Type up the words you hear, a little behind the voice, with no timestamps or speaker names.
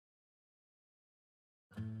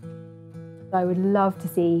I would love to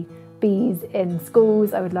see bees in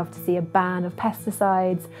schools. I would love to see a ban of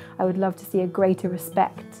pesticides. I would love to see a greater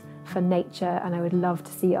respect for nature, and I would love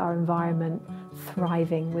to see our environment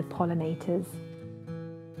thriving with pollinators.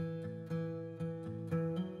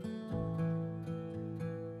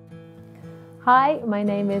 Hi, my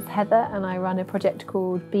name is Heather and I run a project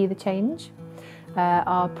called Be the Change.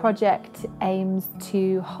 Our project aims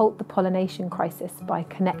to halt the pollination crisis by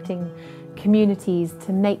connecting communities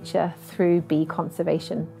to nature through bee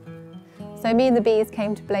conservation. So me and the bees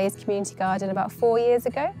came to Blaze Community Garden about 4 years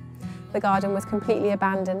ago. The garden was completely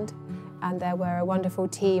abandoned and there were a wonderful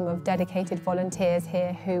team of dedicated volunteers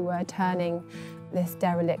here who were turning this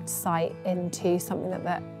derelict site into something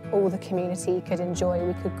that all the community could enjoy.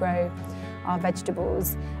 We could grow our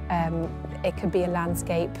vegetables, it could be a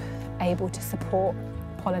landscape able to support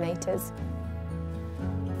pollinators.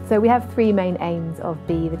 So we have 3 main aims of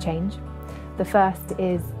Be the Change. The first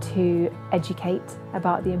is to educate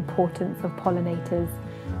about the importance of pollinators,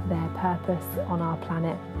 their purpose on our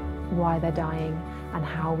planet, why they're dying and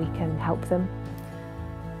how we can help them.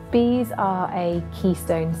 Bees are a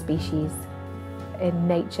keystone species. In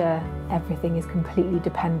nature, everything is completely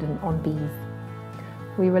dependent on bees.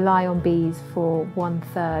 We rely on bees for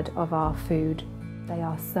 1/3 of our food. They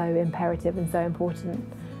are so imperative and so important.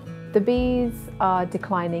 The bees are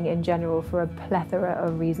declining in general for a plethora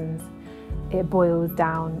of reasons. It boils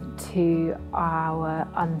down to our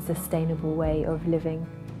unsustainable way of living.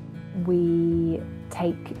 We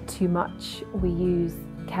take too much, we use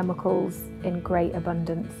chemicals in great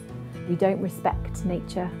abundance. We don't respect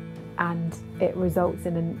nature, and it results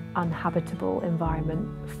in an uninhabitable environment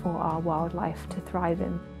for our wildlife to thrive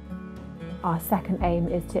in. Our second aim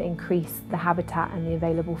is to increase the habitat and the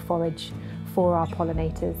available forage for our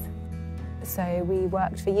pollinators. So we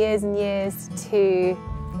worked for years and years to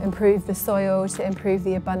improve the soil, to improve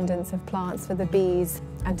the abundance of plants for the bees,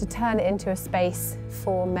 and to turn it into a space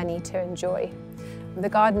for many to enjoy. The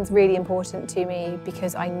garden's really important to me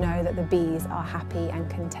because I know that the bees are happy and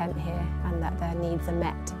content here and that their needs are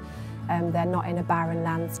met. They're not in a barren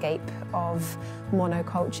landscape of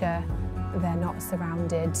monoculture, they're not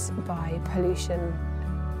surrounded by pollution,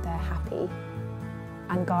 they're happy.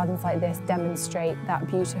 And gardens like this demonstrate that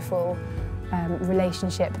beautiful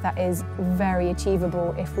relationship that is very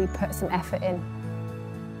achievable if we put some effort in.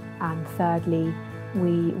 And thirdly,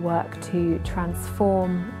 we work to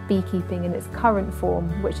transform beekeeping in its current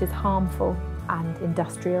form, which is harmful and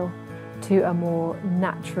industrial, to a more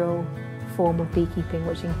natural form of beekeeping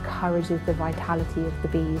which encourages the vitality of the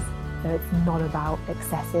bees. So it's not about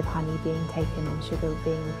excessive honey being taken and sugar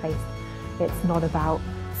being replaced. It's not about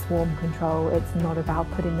swarm control. It's not about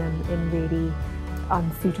putting them in really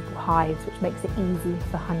unsuitable hives, which makes it easy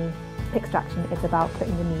for honey extraction. It's about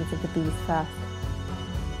putting the needs of the bees first.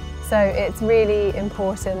 So it's really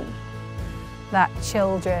important that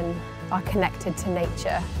children are connected to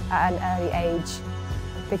nature at an early age,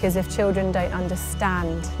 because if children don't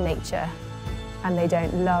understand nature and they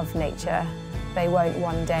don't love nature, they won't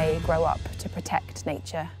one day grow up to protect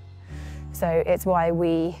nature. So it's why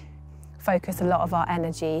we focus a lot of our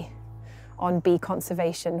energy on bee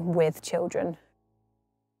conservation with children.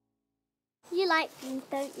 You like bees,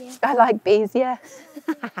 don't you? I like bees, yeah.